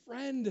is a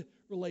friend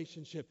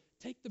relationship.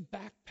 Take the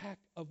backpack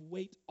of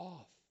weight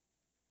off.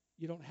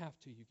 You don't have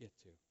to, you get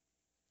to.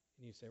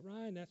 And you say,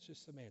 Ryan, that's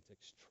just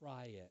semantics.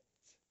 Try it.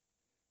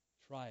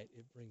 Try it.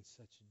 It brings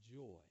such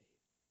joy.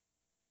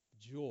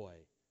 Joy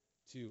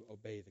to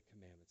obey the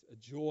commandments. A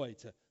joy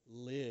to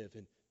live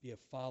and be a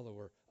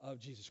follower of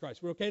Jesus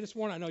Christ. We're okay this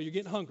morning? I know you're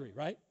getting hungry,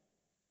 right?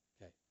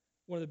 Okay.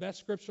 One of the best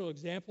scriptural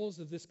examples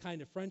of this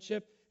kind of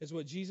friendship is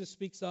what Jesus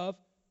speaks of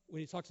when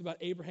he talks about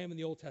Abraham in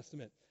the Old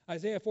Testament.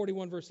 Isaiah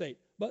 41, verse 8.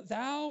 But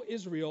thou,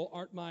 Israel,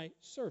 art my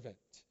servant.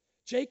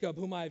 Jacob,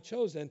 whom I have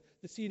chosen,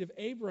 the seed of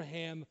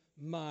Abraham,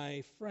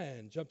 my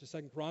friend. Jump to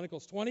 2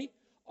 Chronicles 20.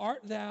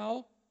 Art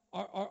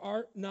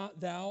not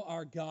thou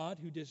our God,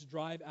 who didst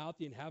drive out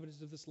the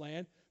inhabitants of this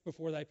land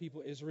before thy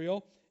people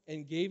Israel,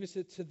 and gavest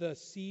it to the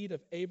seed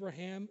of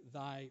Abraham,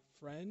 thy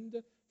friend,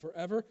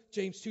 forever?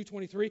 James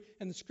 2:23.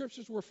 And the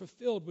scriptures were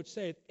fulfilled, which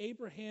saith,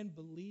 Abraham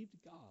believed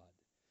God,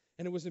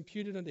 and it was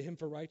imputed unto him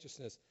for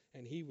righteousness,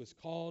 and he was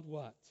called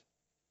what?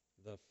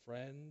 The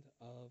friend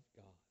of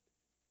God.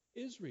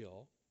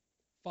 Israel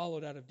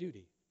followed out of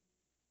duty,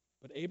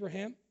 but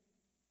Abraham,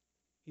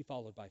 he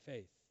followed by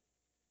faith.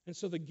 And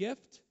so the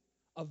gift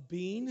of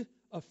being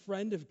a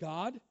friend of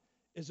God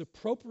is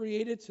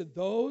appropriated to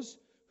those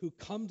who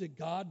come to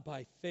God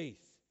by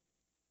faith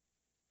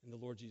in the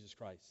Lord Jesus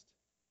Christ.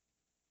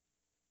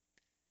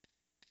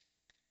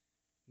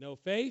 No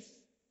faith,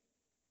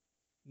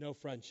 no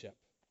friendship.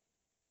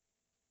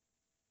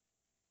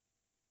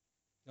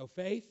 No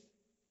faith,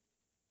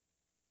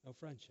 no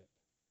friendship.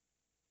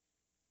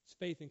 It's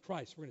faith in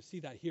Christ. We're going to see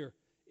that here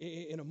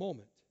in a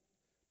moment.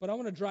 But I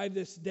want to drive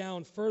this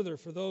down further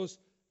for those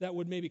that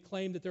would maybe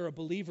claim that they're a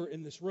believer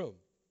in this room.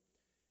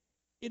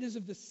 It is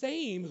of the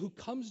same who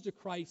comes to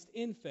Christ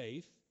in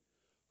faith,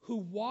 who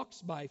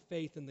walks by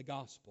faith in the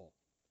gospel,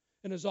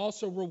 and is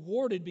also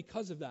rewarded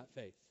because of that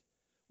faith.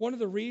 One of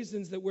the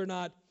reasons that we're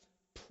not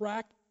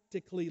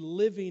practically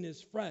living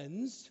as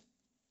friends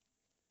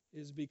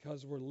is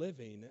because we're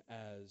living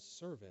as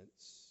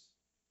servants.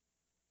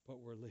 But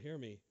we're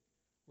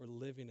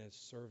living as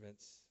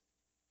servants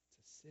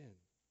to sin.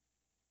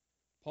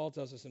 Paul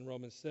tells us in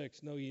Romans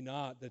 6, know ye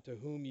not that to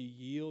whom ye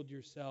yield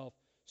yourself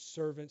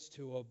servants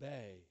to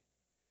obey,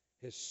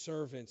 his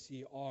servants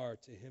ye are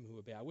to him who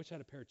obey. I wish I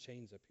had a pair of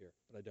chains up here,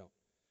 but I don't.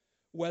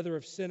 Whether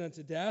of sin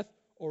unto death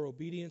or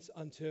obedience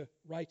unto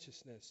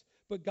righteousness.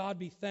 But God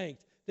be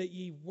thanked that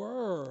ye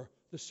were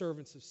the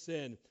servants of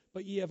sin,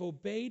 but ye have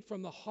obeyed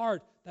from the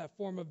heart that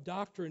form of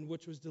doctrine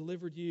which was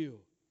delivered you.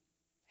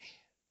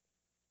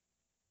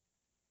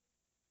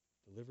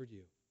 Delivered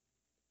you.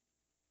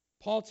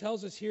 Paul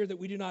tells us here that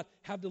we do not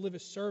have to live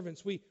as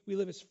servants. We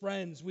live as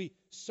friends. We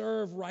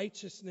serve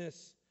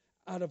righteousness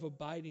out of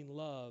abiding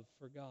love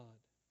for God.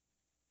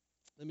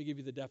 Let me give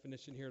you the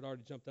definition here. It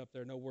already jumped up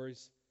there. No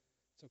worries.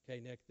 It's okay,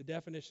 Nick. The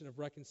definition of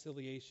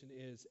reconciliation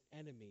is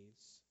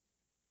enemies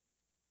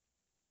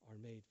are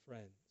made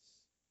friends.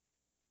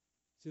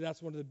 See,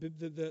 that's one of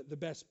the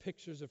best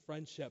pictures of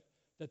friendship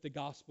that the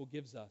gospel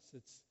gives us.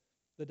 It's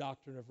the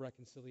doctrine of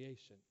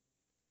reconciliation.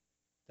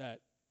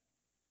 That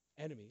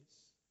enemies,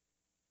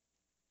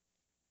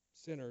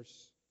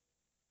 sinners,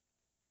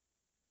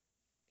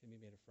 can be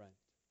made a friend.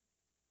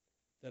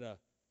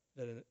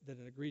 That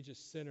an egregious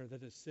sinner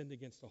that has sinned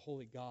against a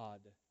holy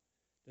God,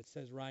 that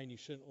says, Ryan, you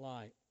shouldn't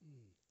lie.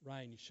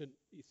 Ryan,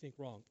 you think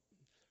wrong.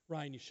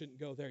 Ryan, you shouldn't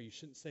go there. You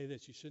shouldn't say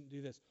this. You shouldn't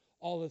do this.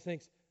 All the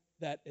things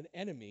that an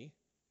enemy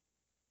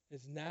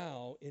is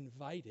now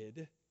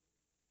invited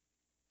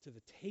to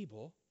the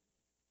table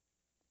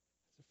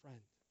as a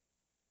friend.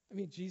 I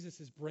mean, Jesus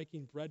is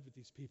breaking bread with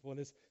these people, and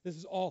this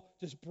is all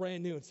just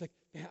brand new. It's like,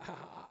 man,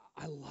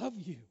 I love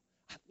you.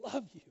 I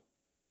love you.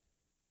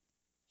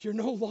 You're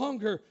no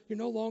longer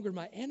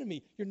my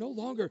enemy. You're no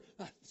longer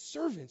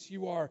servants.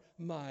 You are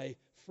my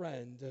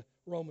friend.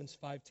 Romans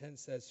 5:10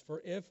 says,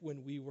 for if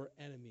when we were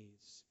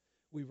enemies,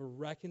 we were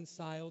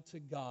reconciled to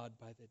God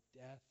by the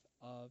death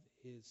of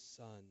his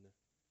Son,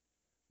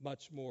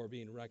 much more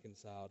being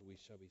reconciled, we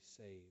shall be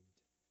saved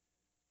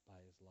by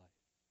his life.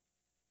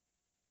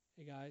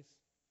 Hey guys,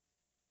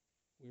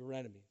 we were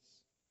enemies.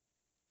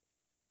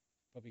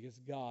 But because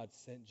God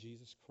sent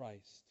Jesus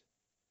Christ,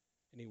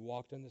 and he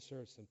walked on this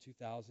earth some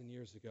 2,000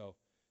 years ago,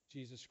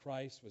 Jesus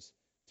Christ was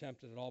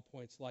tempted at all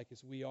points like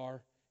as we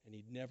are, and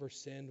He never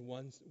sinned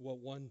one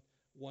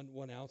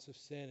ounce of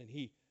sin, and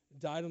He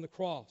died on the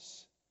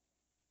cross.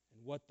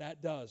 And what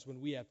that does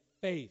when we have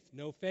faith,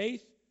 no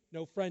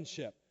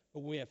friendship, but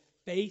when we have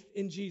faith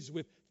in Jesus,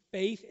 with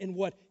faith in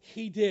what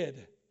He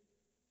did,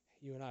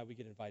 you and I, we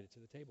get invited to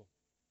the table.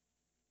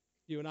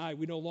 You and I,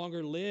 we no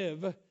longer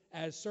live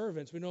as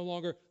servants. We no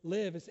longer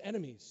live as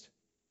enemies.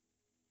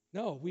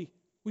 No, we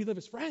live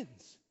as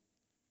friends.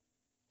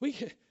 We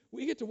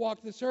get to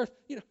walk this earth.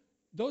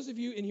 Those of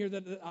you in here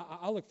that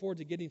I look forward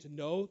to getting to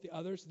know the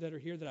others that are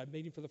here that I'm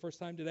meeting for the first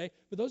time today.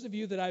 But those of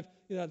you that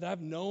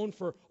I've known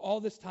for all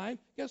this time,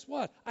 guess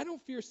what? I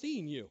don't fear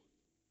seeing you.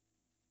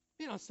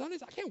 Man, on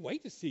Sundays, I can't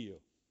wait to see you.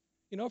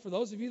 For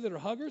those of you that are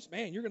huggers,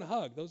 man, you're going to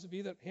hug. Those of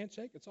you that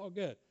handshake, it's all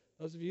good.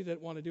 Those of you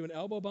that want to do an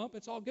elbow bump,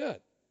 it's all good.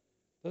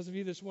 Those of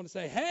you that just want to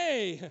say,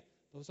 hey,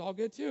 those are all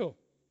good too.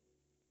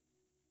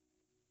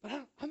 But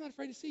I'm not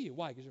afraid to see you.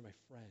 Why? Because you're my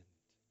friend.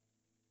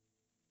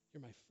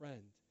 You're my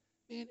friend.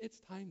 Man, it's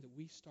time that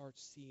we start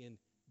seeing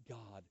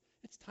God.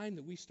 It's time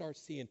that we start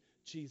seeing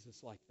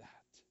Jesus like that.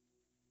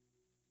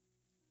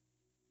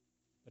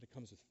 But it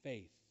comes with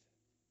faith.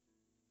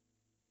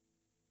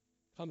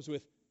 It comes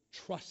with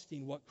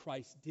trusting what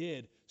Christ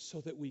did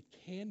so that we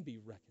can be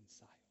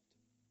reconciled.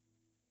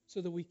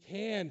 So that we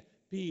can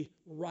be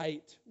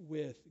right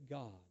with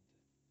God.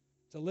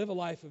 To live a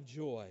life of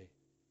joy,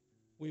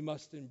 we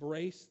must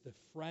embrace the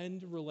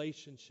friend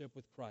relationship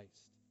with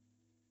Christ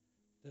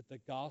that the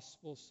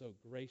gospel so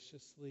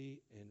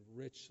graciously and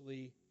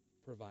richly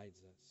provides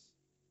us.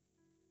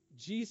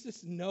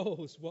 Jesus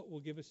knows what will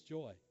give us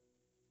joy.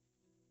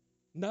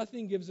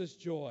 Nothing gives us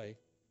joy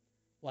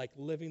like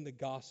living the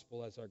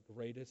gospel as our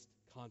greatest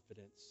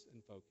confidence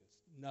and focus.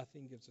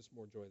 Nothing gives us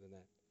more joy than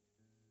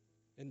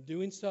that. In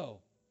doing so,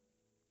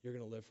 you're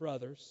going to live for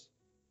others.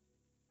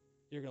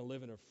 You're going to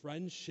live in a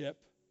friendship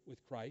with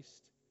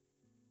Christ.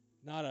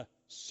 Not a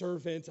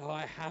servant,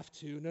 I have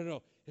to.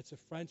 No. It's a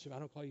friendship. I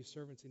don't call you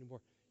servants anymore.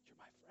 You're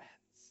my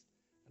friends.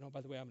 And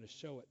by the way, I'm going to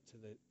show it to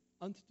the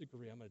nth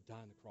degree. I'm going to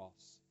die on the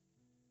cross.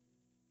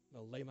 I'm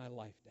going to lay my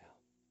life down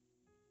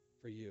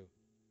for you.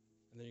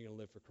 And then you're going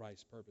to live for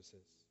Christ's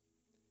purposes.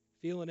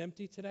 Feeling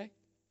empty today?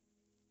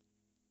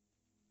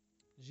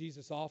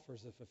 Jesus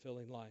offers a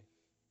fulfilling life.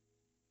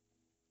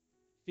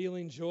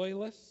 Feeling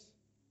joyless?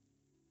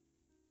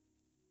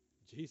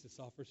 Jesus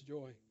offers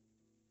joy.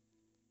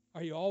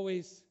 Are you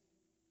always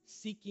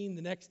seeking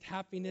the next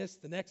happiness,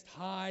 the next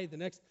high, the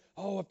next,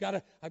 I've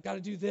got to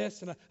do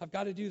this and I've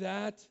got to do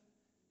that?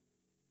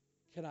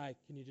 Can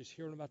you just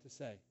hear what I'm about to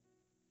say?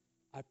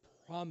 I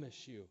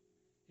promise you,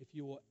 if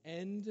you will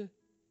end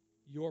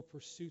your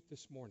pursuit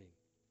this morning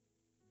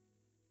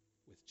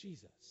with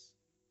Jesus,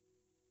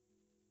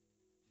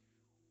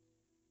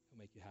 He'll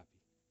make you happy.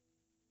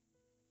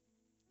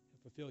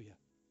 He'll fulfill you.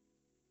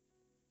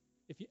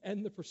 If you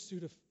end the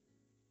pursuit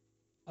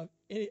of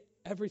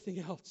everything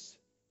else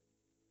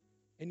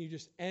and you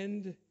just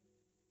end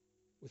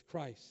with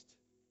Christ,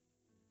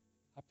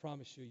 I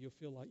promise you,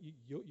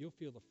 you'll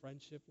feel the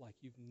friendship like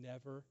you've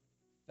never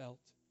felt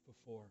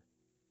before.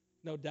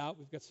 No doubt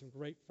we've got some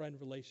great friend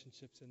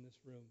relationships in this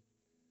room,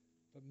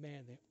 but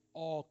man, they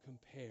all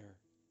compare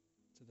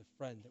to the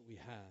friend that we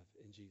have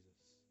in Jesus.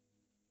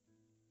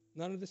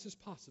 None of this is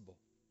possible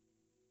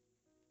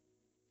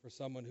for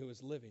someone who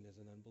is living as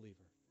an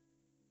unbeliever.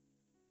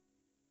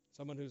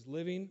 Someone who's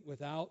living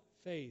without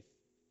faith.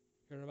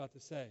 Hear what I'm about to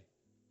say.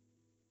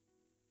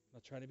 I'm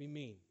not trying to be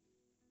mean.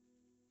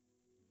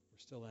 We're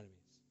still enemies.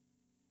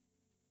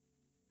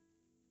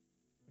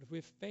 But if we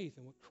have faith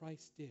in what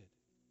Christ did,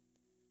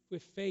 if we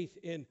have faith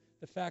in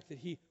the fact that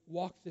He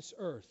walked this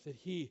earth, that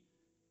He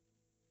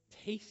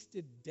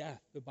tasted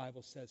death, the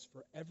Bible says,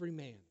 for every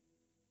man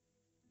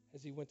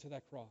as He went to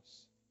that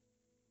cross.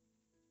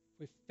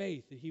 With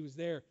faith that He was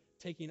there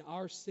taking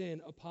our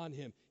sin upon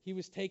Him. He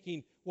was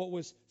taking what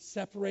was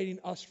separating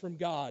us from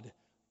God,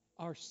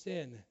 our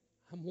sin.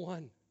 I'm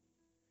one.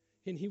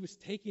 And He was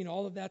taking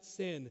all of that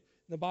sin.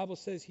 The Bible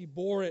says He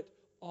bore it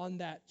on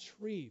that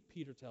tree,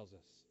 Peter tells us.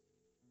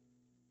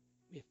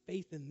 We have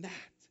faith in that.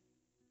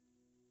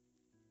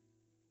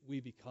 We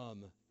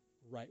become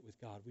right with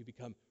God. We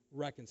become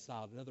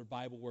reconciled. Another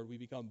Bible word, we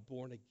become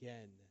born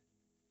again.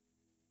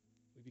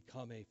 We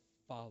become a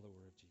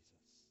follower of Jesus,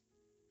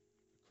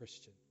 a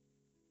Christian.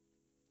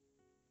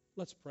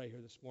 Let's pray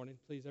here this morning.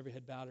 Please, every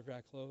head bowed, every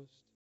eye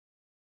closed.